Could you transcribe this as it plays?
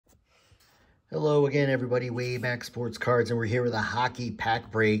Hello again, everybody. Wayback Sports Cards, and we're here with a hockey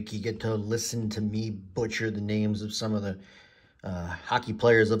pack break. You get to listen to me butcher the names of some of the hockey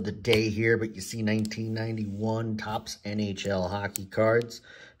players of the day here, but you see 1991 Topps NHL hockey cards,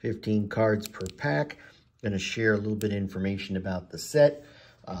 15 cards per pack. Going to share a little bit of information about the set.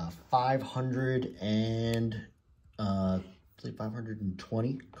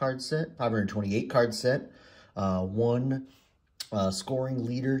 520 card set, 528 card set. One scoring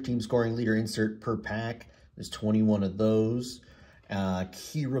leader, team scoring leader insert per pack. There's 21 of those.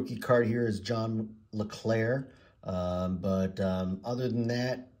 Key rookie card here is John LeClair. Other than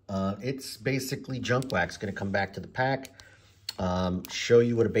that, it's basically junk wax. Going to come back to the pack, show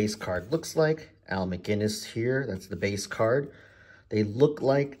you what a base card looks like. Al McInnes here, that's the base card. They look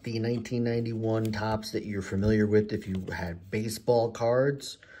like the 1991 Topps that you're familiar with if you had baseball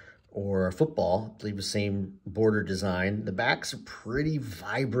cards or football. I believe the same border design. The backs are pretty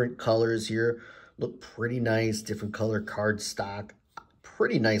vibrant colors here. Look pretty nice. Different color card stock.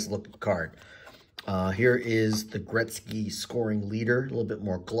 Pretty nice looking card. Here is the Gretzky scoring leader. A little bit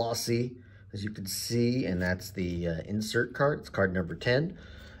more glossy, as you can see. And that's the insert card. It's card number 10.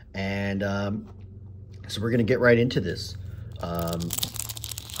 And so we're going to get right into this.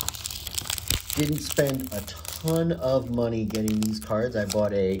 Didn't spend a ton of money getting these cards. I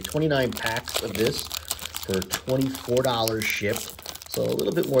bought 29 packs of this for $24 shipped. So a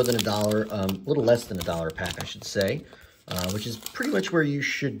little bit more than $1, a little less than $1 a pack, I should say, which is pretty much where you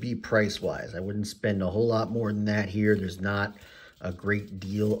should be price-wise. I wouldn't spend a whole lot more than that here. There's not a great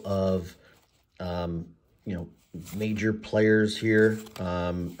deal of, major players here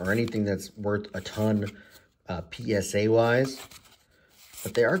or anything that's worth a ton PSA-wise.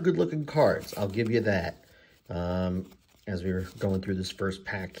 But they are good-looking cards. I'll give you that. As we were going through this first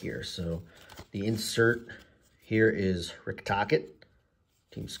pack here. So the insert here is Rick Tocchet,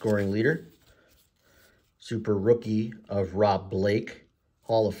 team scoring leader. Super rookie of Rob Blake,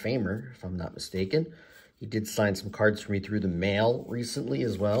 Hall of Famer, if I'm not mistaken. He did sign some cards for me through the mail recently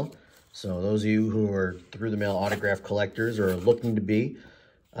as well. So those of you who are through the mail autograph collectors or are looking to be,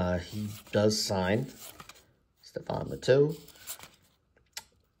 he does sign. Stephane Matteau.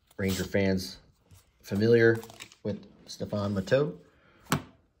 Ranger fans familiar with Stephane Matteau.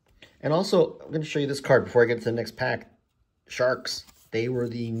 And also, I'm going to show you this card before I get to the next pack. Sharks. They were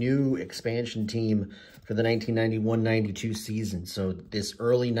the new expansion team for the 1991-92 season. So this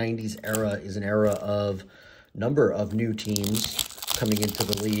early 90s era is an era of number of new teams coming into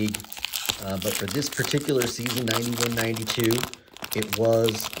the league. But for this particular season, 91-92, it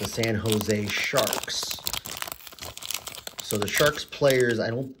was the San Jose Sharks. So the Sharks players, I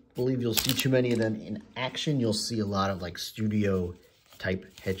don't believe you'll see too many of them in action. You'll see a lot of like studio type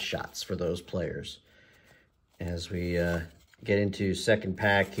headshots for those players. As we get into second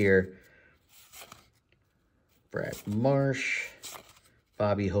pack here, Brad Marsh,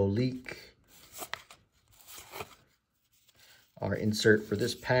 Bobby Holik. Our insert for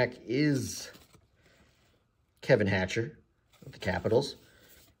this pack is Kevin Hatcher of the Capitals.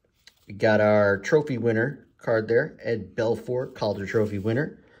 We got our trophy winner card there, Ed Belfour, Calder Trophy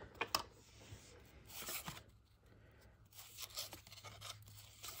winner.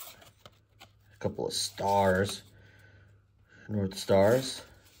 A couple of stars, North Stars.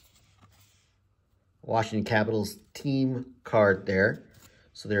 Washington Capitals team card there.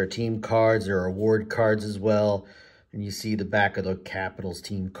 So there are team cards, there are award cards as well. And you see the back of the Capitals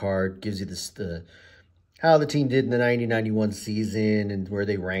team card gives you this how the team did in the 90-91 season and where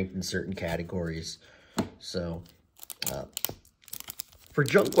they ranked in certain categories. So, for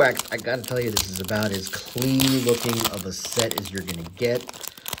junk wax, I gotta tell you, this is about as clean looking of a set as you're gonna get.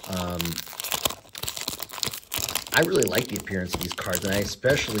 I really like the appearance of these cards, and I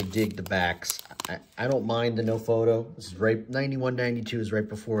especially dig the backs. I don't mind the no photo. This is right, 91-92 is right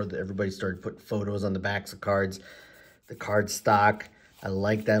before everybody started putting photos on the backs of cards. The card stock, I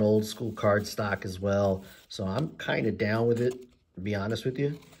like that old school card stock as well. So I'm kind of down with it, to be honest with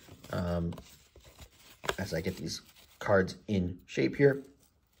you. As I get these cards in shape here.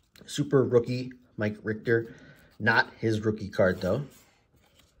 Super rookie, Mike Richter. Not his rookie card, though.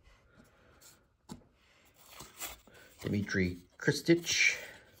 Dmitry Kristich.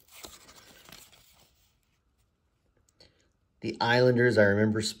 The Islanders, I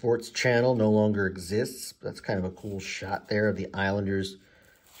Remember Sports channel no longer exists. That's kind of a cool shot there of the Islanders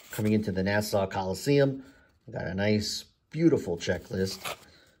coming into the Nassau Coliseum. Got a nice, beautiful checklist.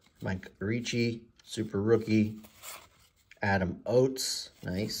 Mike Ricci, super rookie. Adam Oates,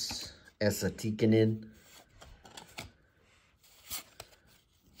 nice. Esa Tikkanen.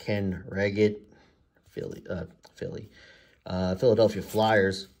 Ken Reggett, Philadelphia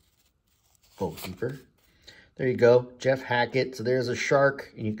Flyers. goalkeeper. There you go, Jeff Hackett. So there's a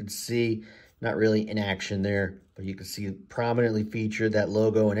Shark, and you can see, not really in action there, but you can see prominently featured that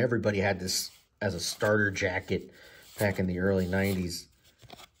logo, and everybody had this as a starter jacket back in the early 90s.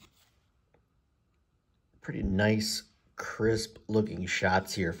 Pretty nice, crisp-looking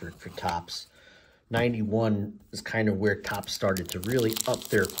shots here for Topps. 91 is kind of where Topps started to really up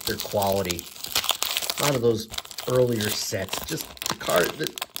their quality. A lot of those earlier sets, just the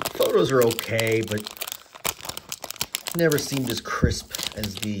photos are okay, but never seemed as crisp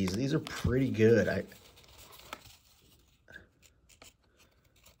as these. These are pretty good.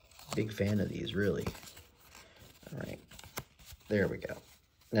 Big fan of these, really. All right, there we go.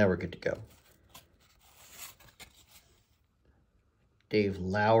 Now we're good to go. Dave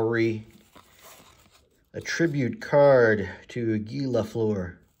Lowry, a tribute card to Guy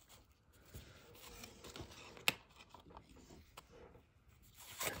Lafleur.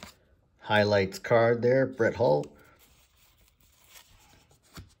 Highlights card there, Brett Hull.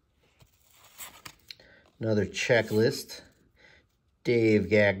 Another checklist, Dave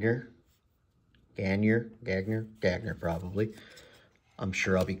Gagner. Gagner probably. I'm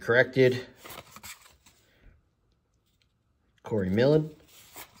sure I'll be corrected. Corey Millen.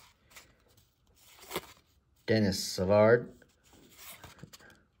 Dennis Savard.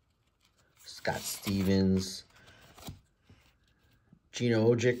 Scott Stevens.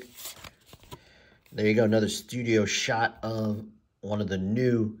 Gino Ojic. There you go, another studio shot of one of the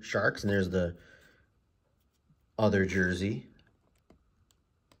new Sharks, and there's the other jersey.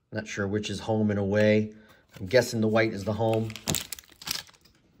 Not sure which is home and away. I'm guessing the white is the home.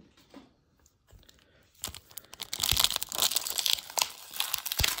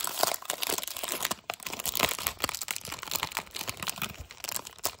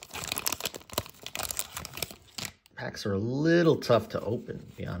 Packs are a little tough to open,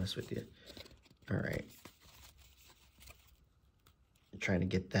 to be honest with you. All right. I'm trying to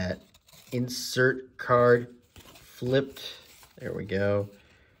get that insert card flipped. There we go.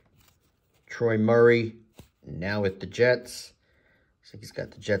 Troy Murray, now with the Jets. Looks like he's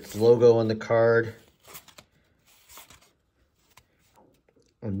got the Jets logo on the card.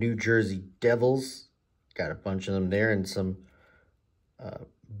 Oh, New Jersey Devils. Got a bunch of them there, and some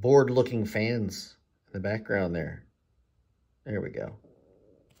bored-looking fans in the background there. There we go.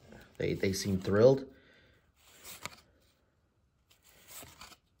 They seem thrilled.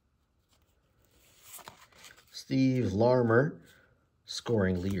 Steve Larmer,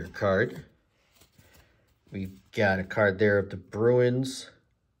 scoring leader card. We've got a card there of the Bruins.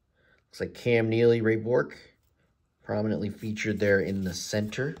 Looks like Cam Neely, Ray Bourque, prominently featured there in the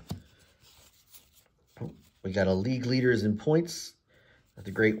center. Oh, we got a league leaders in points. That's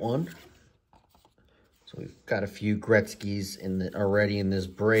a great one. So we've got a few Gretzky's already in this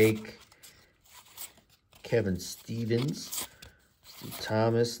break. Kevin Stevens, Steve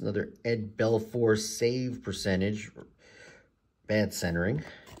Thomas, another Ed Belfour save percentage. Bad centering.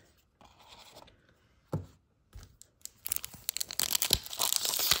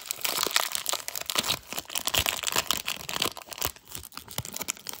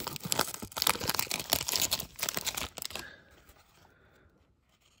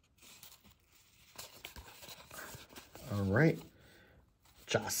 All right,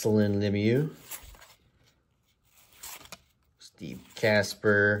 Jocelyn Lemieux, Steve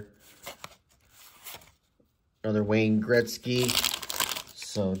Casper, another Wayne Gretzky.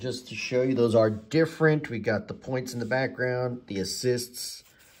 So just to show you, those are different. We got the points in the background, the assists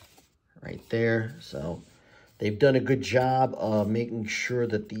right there. So they've done a good job of making sure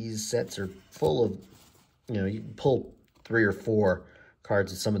that these sets are full of, you can pull 3 or 4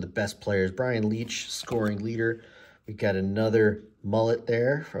 cards of some of the best players. Brian Leach, scoring leader. We got another mullet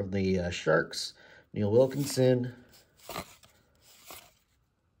there from the Sharks. Neil Wilkinson.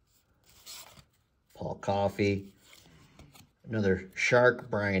 Paul Coffey. Another Shark,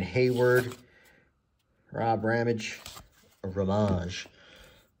 Brian Hayward. Rob Ramage. Ramage.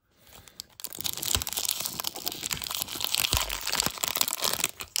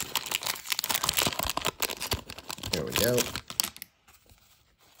 There we go.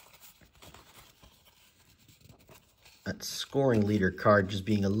 That scoring leader card just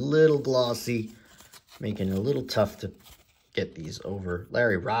being a little glossy, making it a little tough to get these over.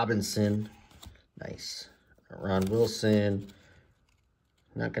 Larry Robinson, nice. Ron Wilson,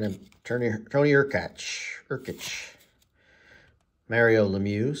 not going to Tony Urkic. Mario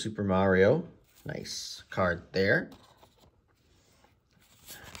Lemieux, Super Mario, nice card there.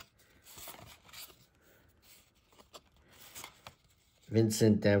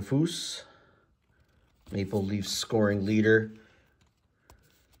 Vincent Danfus, Maple Leafs scoring leader.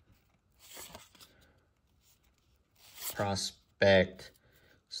 prospect,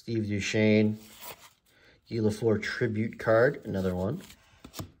 Steve Duchesne. LeClair tribute card, another one.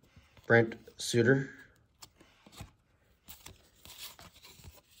 Brent Suter.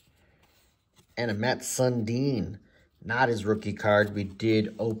 And a Matt Sundin. Not his rookie card. We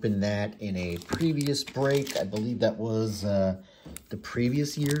did open that in a previous break. I believe that was the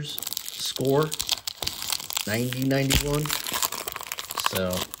previous year's score. 90-91.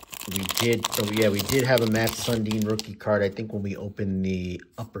 So we did have a Matt Sundin rookie card, I think, when we opened the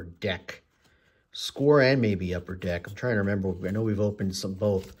Upper Deck score and maybe Upper Deck. I'm trying to remember. I know we've opened some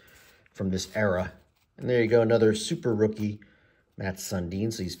both from this era. And there you go, another super rookie, Matt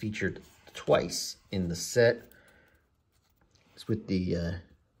Sundin. So he's featured twice in the set. It's with the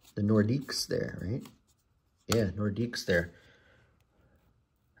Nordiques there, right? Yeah, Nordiques there.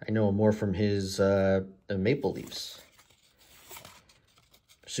 I know more from his the Maple Leafs.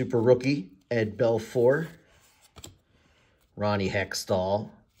 Super rookie, Ed Belfour. Ronnie Hextall,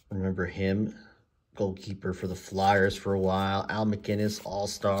 remember him. Goalkeeper for the Flyers for a while. Al McInnes,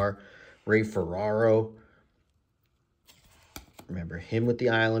 All-Star. Ray Ferraro. Remember him with the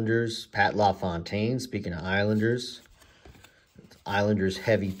Islanders. Pat LaFontaine, speaking of Islanders. Islanders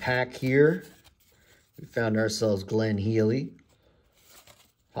heavy pack here. We found ourselves Glenn Healy.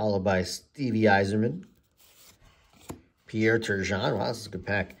 Followed by Stevie Yzerman. Pierre Turgeon. Wow, this is a good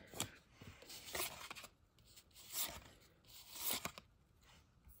pack.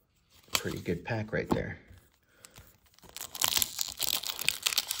 Pretty good pack right there.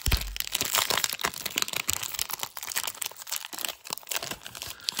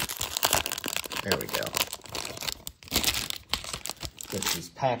 There we go. Get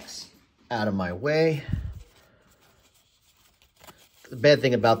these packs out of my way. The bad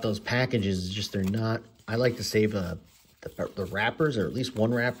thing about those packages is just they're not... I like to save the wrappers, or at least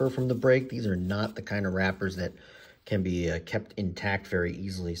one wrapper from the break. These are not the kind of wrappers that can be kept intact very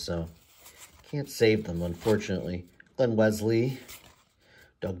easily, so can't save them, unfortunately. Glenn Wesley,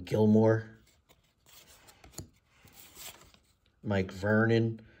 Doug Gilmour, Mike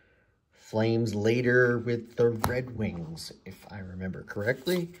Vernon, Flames later with the Red Wings, if I remember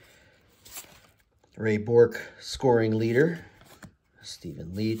correctly. Ray Bourque, scoring leader.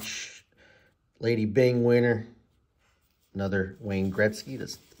 Stephen Leach, Lady Bing winner. Another Wayne Gretzky,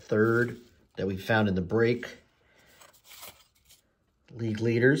 this third that we found in the break. League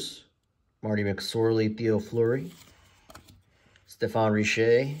leaders, Marty McSorley, Theo Fleury, Stéphane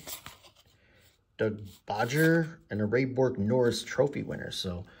Richer, Doug Bodger, and a Ray Bourque Norris Trophy winner.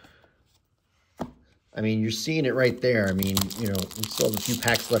 So, I mean, you're seeing it right there. I mean, you know, we still have a few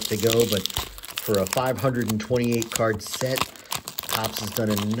packs left to go, but for a 528 card set, Topps has done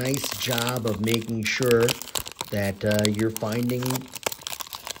a nice job of making sure that you're finding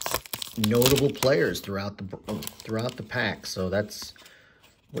notable players throughout the pack. So that's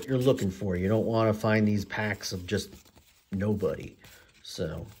what you're looking for. You don't want to find these packs of just nobody.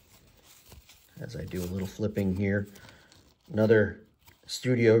 So as I do a little flipping here, another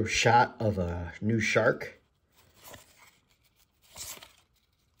studio shot of a new Shark.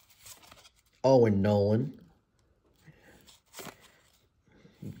 Owen Nolan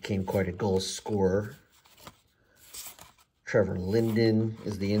became quite a goal scorer. Trevor Linden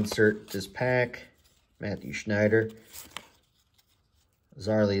is the insert this pack. Matthew Schneider.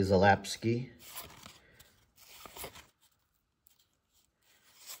 Zarli Zalapski.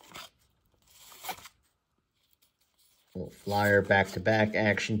 A little flyer back-to-back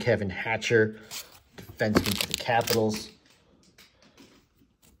action. Kevin Hatcher, defenseman for the Capitals.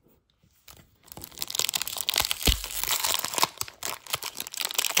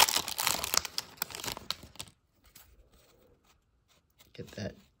 Get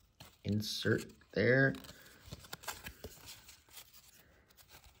that insert there.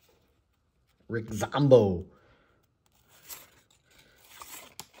 Rick Zombo.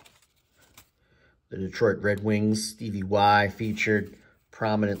 The Detroit Red Wings, Stevie Y featured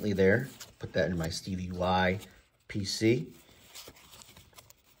prominently there. Put that in my Stevie Y PC.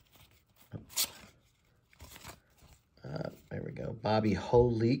 There we go. Bobby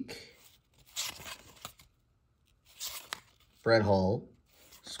Holik. Brett Hull,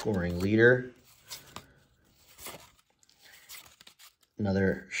 scoring leader.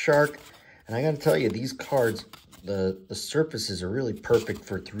 Another Shark. And I got to tell you, these cards, the surfaces are really perfect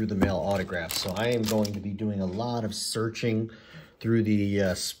for through-the-mail autographs. So I am going to be doing a lot of searching through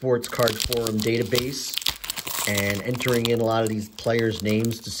the Sports Card Forum database and entering in a lot of these players'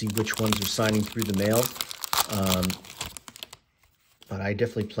 names to see which ones are signing through the mail. But I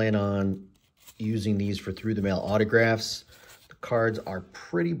definitely plan on using these for through-the-mail autographs. Cards are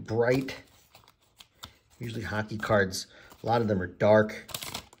pretty bright Usually hockey cards, a lot of them are dark.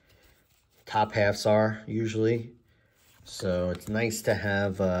 Top halves are usually. So it's nice to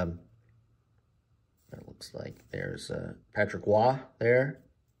have, it looks like there's Patrick Waugh there,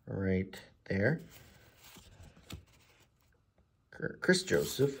 right there. Chris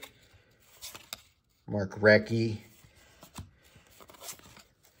Joseph. Mark Recchi.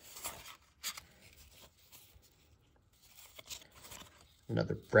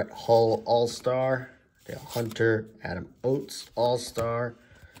 Another Brett Hull All-Star. Dale Hunter, Adam Oates All-Star.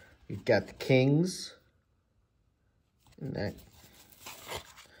 We've got the Kings. And that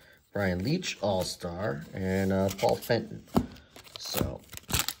Brian Leach All-Star. And Paul Fenton. So,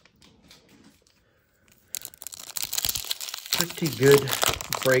 pretty good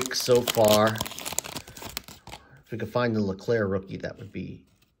break so far. If we could find the LeClair rookie, that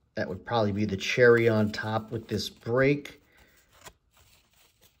would probably be the cherry on top with this break.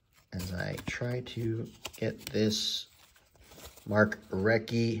 As I try to get this Mark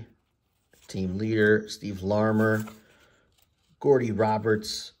Recchi, team leader, Steve Larmer, Gordy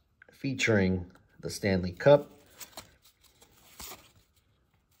Roberts, featuring the Stanley Cup.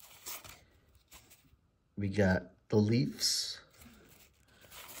 We got the Leafs.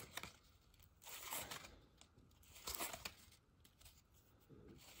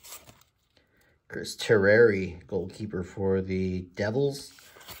 Chris Terreri, goalkeeper for the Devils.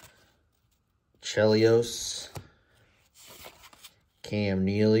 Chelios, Cam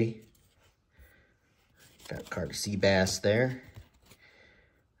Neely, got Carter Seabass there.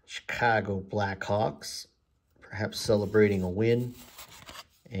 Chicago Blackhawks, perhaps celebrating a win.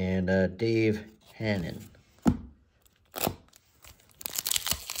 And Dave Hannon.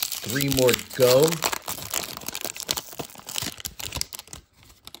 3 more to go.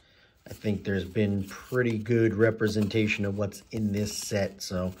 I think there's been pretty good representation of what's in this set,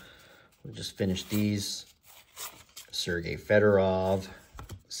 so we'll just finish these. Sergei Fedorov,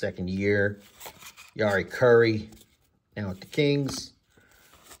 second year. Yari Curry, now at the Kings.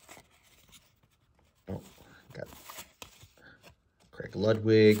 Oh, got Craig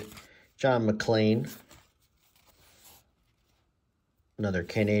Ludwig. John McClain. Another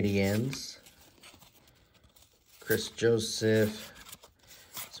Canadiens. Chris Joseph.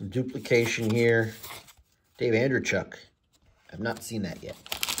 Some duplication here. Dave Andreychuk. I've not seen that yet.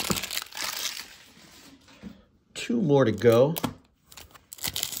 2 more to go.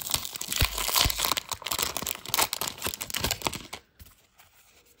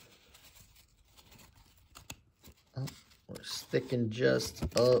 Oh, we're sticking just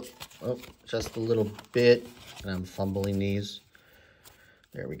just a little bit, and I'm fumbling these.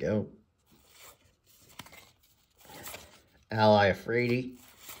 There we go. Ally Afraidy.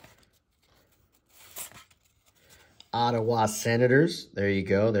 Ottawa Senators. There you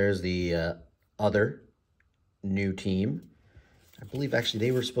go. There's the other new team. I believe actually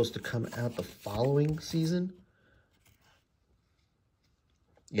they were supposed to come out the following season.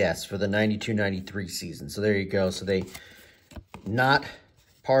 Yes, for the 92-93 season. So there you go. So they not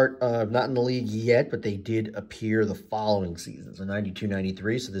in the league yet, but they did appear the following season. So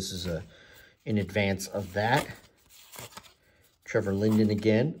 92-93. So this is in advance of that. Trevor Linden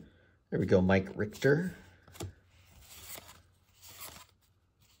again. There we go. Mike Richter.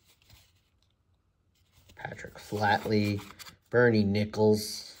 Patrick Flatley, Bernie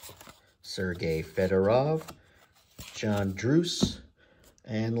Nichols, Sergei Fedorov, John Druce,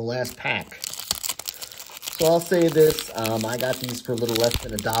 and the last pack. So I'll say this, I got these for a little less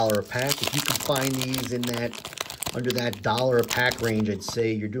than $1 a pack. If you can find these in under that $1 a pack range, I'd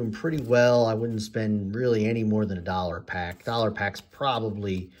say you're doing pretty well. I wouldn't spend really any more than $1 a pack. $1 a pack's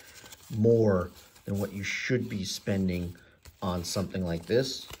probably more than what you should be spending on something like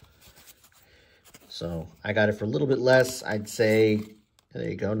this. So I got it for a little bit less. I'd say, there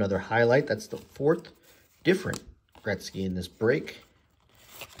you go, another highlight. That's the 4th different Gretzky in this break.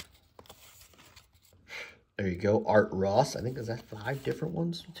 There you go, Art Ross. I think, is that 5 different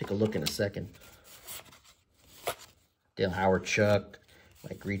ones? We'll take a look in a second. Dale Howard-Chuck,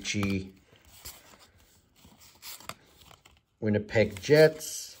 Mike Ricci, Winnipeg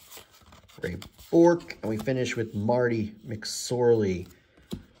Jets, Ray Bourque, and we finish with Marty McSorley.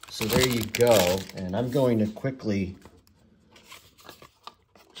 So there you go, and I'm going to quickly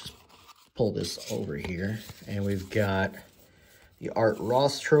just pull this over here, and we've got the Art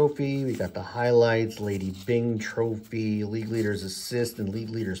Ross Trophy, we got the highlights, Lady Bing Trophy, League Leaders Assist, and League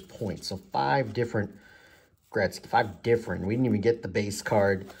Leaders Points. So 5 different Gretzky, 5 different. We didn't even get the base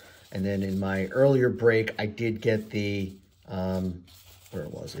card, and then in my earlier break, I did get the, where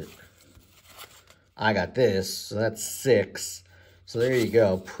was it? I got this, so that's 6. So there you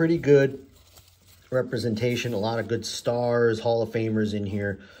go. Pretty good representation, a lot of good stars, Hall of Famers in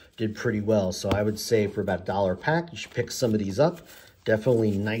here, did pretty well. So I would say for about $1 a pack, you should pick some of these up.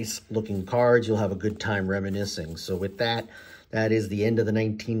 Definitely nice looking cards. You'll have a good time reminiscing. So with that, that is the end of the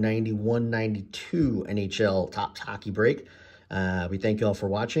 1991-92 NHL Topps Hockey Break. We thank you all for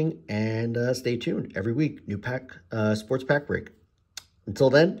watching, and stay tuned. Every week, new pack, sports pack break. Until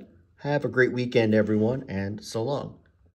then, have a great weekend, everyone, and so long.